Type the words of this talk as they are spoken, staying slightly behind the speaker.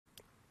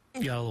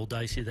got a little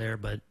dicey there,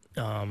 but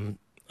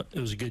it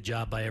was a good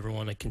job by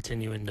everyone of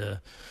continuing to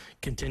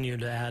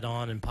add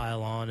on and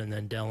pile on, and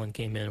then Dellin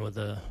came in with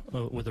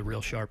a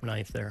real sharp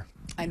knife there.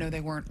 I know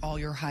they weren't all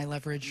your high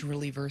leverage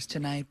relievers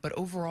tonight, but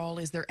overall,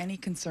 is there any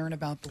concern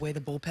about the way the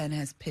bullpen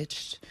has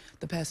pitched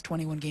the past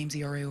 21 games,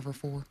 ERA over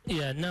 4?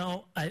 Yeah,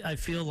 no, I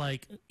feel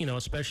like,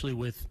 especially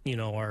with,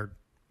 our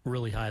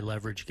really high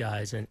leverage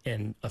guys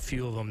and a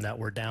few of them that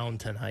were down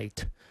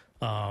tonight,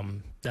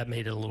 that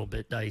made it a little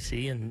bit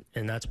dicey, and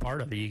that's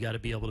part of it. You got to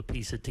be able to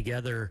piece it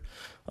together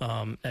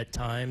at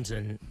times,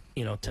 and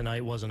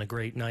tonight wasn't a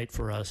great night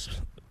for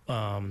us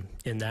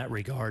in that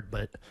regard,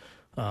 but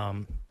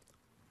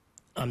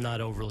I'm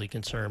not overly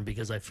concerned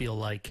because I feel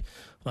like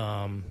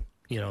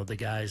the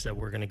guys that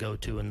we're going to go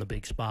to in the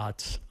big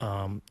spots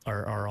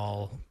are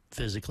all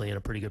physically in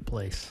a pretty good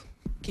place.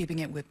 Keeping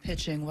it with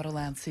pitching, what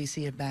allowed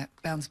CC to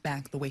bounce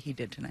back the way he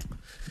did tonight?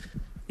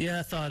 Yeah,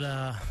 I thought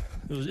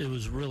it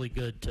was really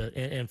good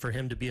and for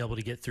him to be able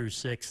to get through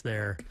 6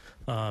 there.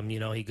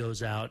 He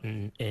goes out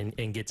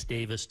and gets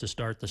Davis to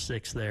start the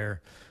 6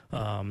 there.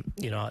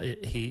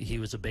 He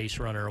was a base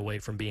runner away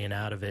from being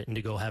out of it, and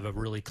to go have a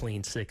really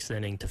clean 6th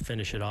inning to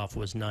finish it off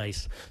was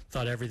nice.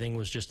 Thought everything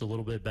was just a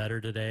little bit better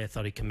today. I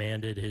thought he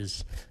commanded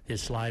his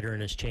slider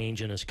and his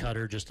change and his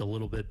cutter just a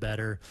little bit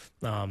better.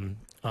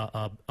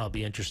 I'll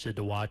be interested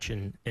to watch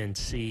and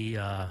see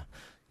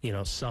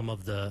some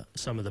of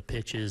the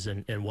pitches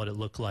and what it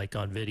looked like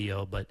on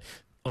video, but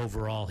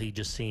overall he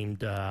just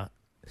seemed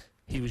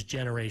he was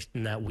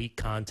generating that weak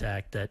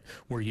contact that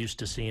we're used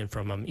to seeing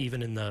from him.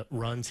 Even in the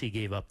runs he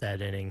gave up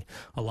that inning,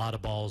 a lot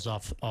of balls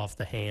off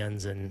the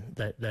hands and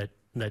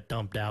that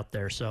dumped out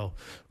there. So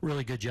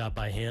really good job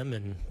by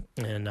him,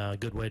 and a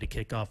good way to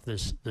kick off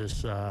this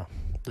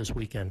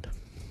weekend.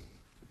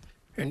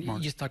 And you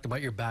just talked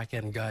about your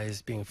back-end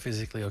guys being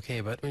physically okay,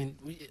 but, I mean,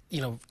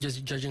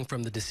 just judging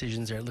from the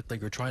decisions there, it looked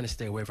like you're trying to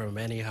stay away from him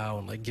anyhow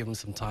and, give him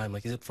some time.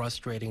 Is it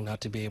frustrating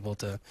not to be able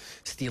to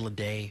steal a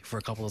day for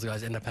a couple of those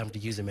guys, end up having to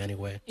use him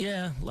anyway?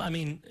 Yeah, I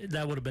mean,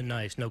 that would have been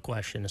nice, no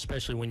question,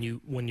 especially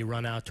when you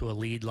run out to a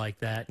lead like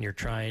that and you're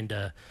trying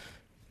to,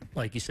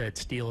 like you said,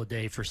 steal a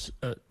day for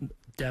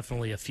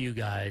definitely a few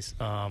guys.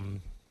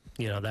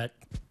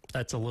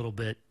 That's a little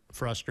bit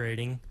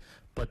frustrating.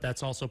 But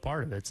that's also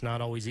part of it. It's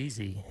not always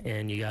easy,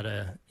 and you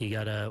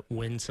gotta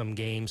win some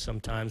games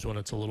sometimes when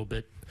it's a little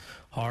bit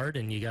hard,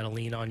 and you gotta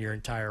lean on your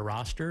entire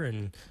roster.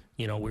 And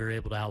we were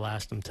able to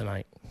outlast them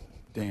tonight.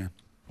 Dan,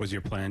 was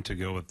your plan to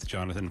go with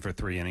Jonathan for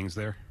 3 innings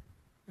there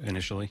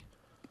initially?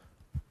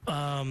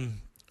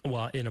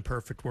 Well, in a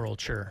perfect world,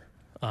 sure,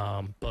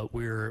 but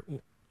we're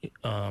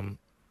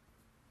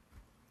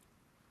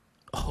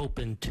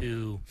hoping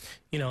to,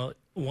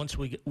 once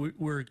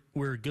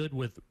we're good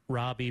with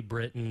Robbie,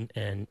 Britton,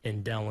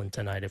 and Dellin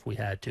tonight if we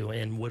had to,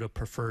 and would have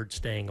preferred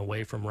staying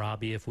away from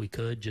Robbie if we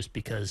could, just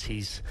because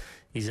he's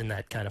in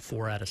that kind of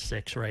 4 out of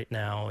 6 right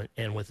now,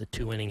 and with a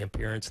 2-inning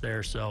appearance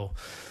there. So,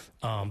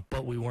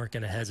 but we weren't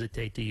going to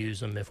hesitate to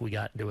use him if we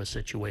got into a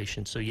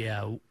situation. So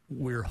yeah,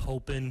 we're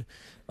hoping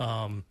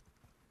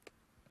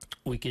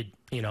we could,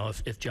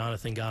 if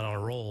Jonathan got on a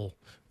roll,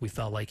 we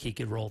felt like he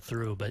could roll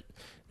through, but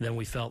then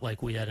we felt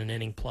like we had an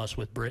inning plus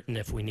with Britton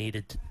if we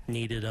needed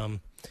him.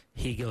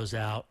 He goes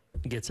out,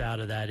 gets out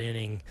of that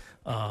inning,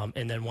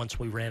 and then once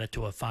we ran it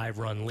to a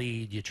 5-run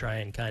lead, you try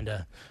and kind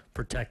of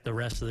protect the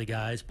rest of the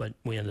guys, but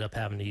we ended up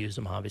having to use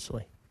them,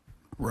 obviously.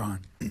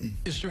 Ron.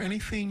 Is there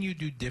anything you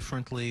do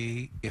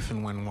differently if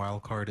and when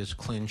wild card is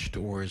clinched,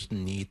 or is the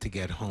need to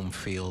get home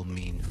field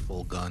mean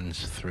full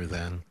guns through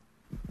then?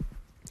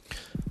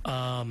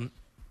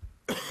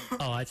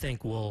 I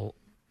think we'll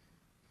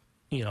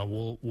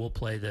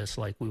play this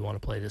like we want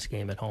to play this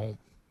game at home,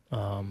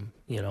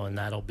 and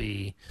that'll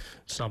be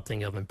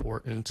something of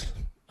importance.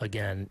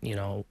 Again,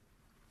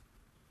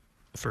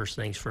 first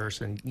things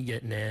first, and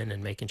getting in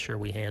and making sure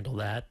we handle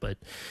that. But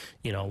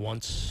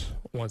once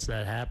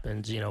that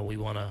happens, we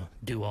want to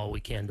do all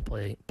we can to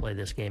play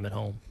this game at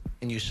home.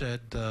 And you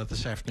said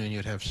this afternoon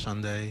you'd have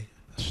Sunday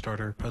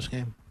starter post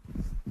game.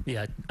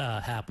 Yeah,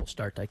 Hap will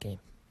start that game.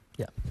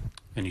 Yeah.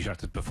 And you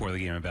talked before the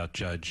game about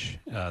Judge,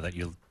 that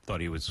you thought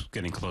he was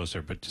getting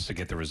closer, but just to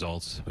get the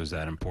results, was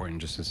that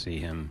important just to see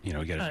him,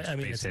 get a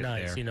it's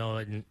nice,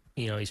 there? And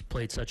he's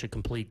played such a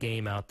complete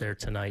game out there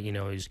tonight.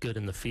 He's good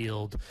in the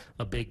field,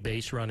 a big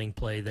base running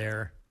play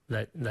there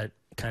that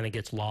kind of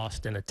gets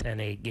lost in a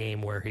 10-8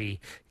 game where he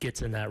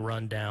gets in that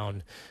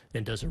rundown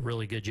and does a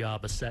really good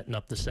job of setting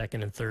up the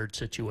second and third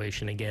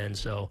situation again.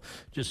 So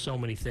just so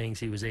many things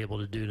he was able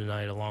to do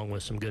tonight, along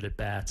with some good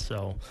at-bats.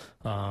 So,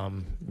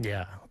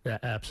 yeah,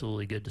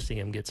 absolutely good to see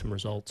him get some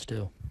results,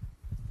 too.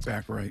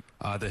 Zach, right.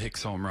 The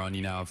Hicks home run,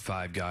 you now have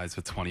 5 guys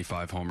with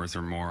 25 homers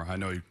or more. I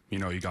know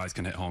you guys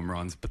can hit home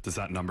runs, but does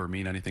that number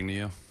mean anything to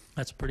you?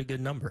 That's a pretty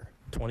good number.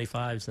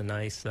 25 is a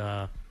nice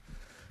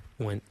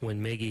when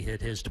Miggy hit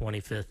his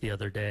 25th the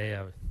other day,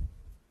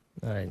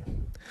 I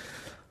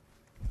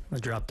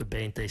dropped a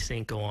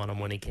 25 on him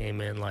when he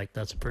came in. Like,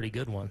 that's a pretty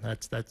good one.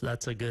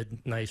 That's a good,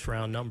 nice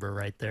round number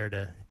right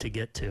there to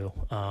get to.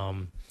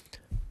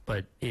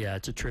 but yeah,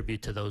 it's a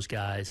tribute to those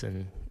guys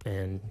and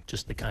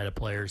just the kind of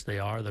players they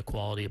are, the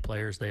quality of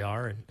players they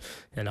are,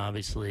 and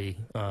obviously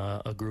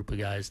a group of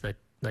guys that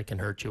can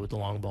hurt you with the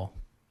long ball.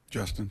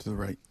 Justin to the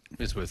right.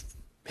 Is with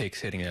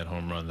Hicks hitting that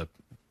home run, the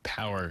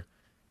power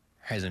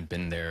hasn't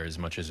been there as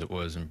much as it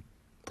was in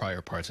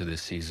prior parts of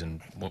this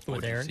season. What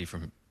did you see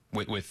from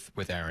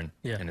with Aaron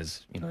and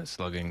his his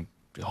slugging,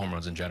 home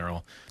runs in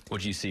general? What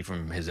did you see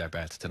from his at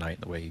bats tonight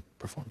and the way he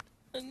performed?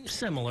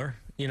 Similar,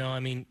 I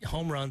mean,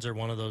 home runs are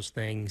one of those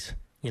things.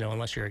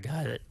 Unless you're a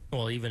guy that,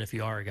 well, even if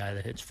you are a guy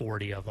that hits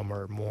 40 of them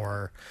or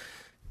more,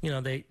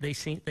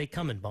 they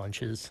come in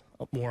bunches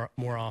more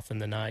often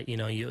than not.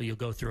 You'll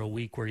go through a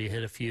week where you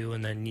hit a few,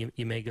 and then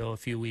you may go a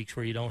few weeks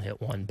where you don't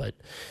hit one. But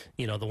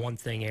the one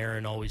thing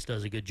Aaron always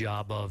does a good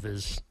job of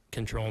is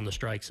controlling the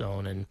strike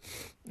zone.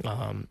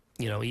 And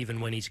even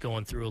when he's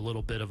going through a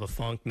little bit of a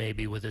funk,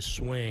 maybe with his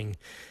swing,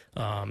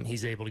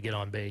 he's able to get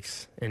on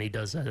base, and he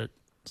does that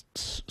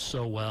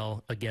so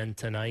well again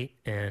tonight,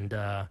 and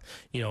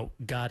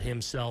got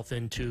himself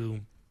into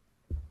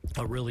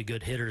a really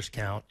good hitters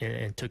count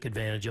and took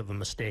advantage of a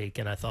mistake.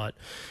 And I thought,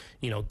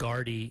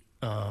 Gardy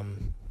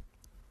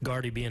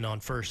being on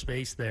first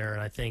base there,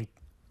 and I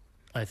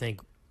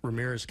think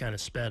Ramirez kind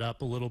of sped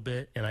up a little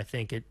bit, and I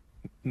think it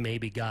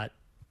maybe got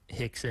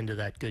Hicks into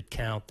that good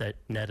count that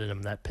netted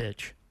him that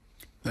pitch.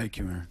 Thank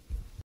you, Aaron.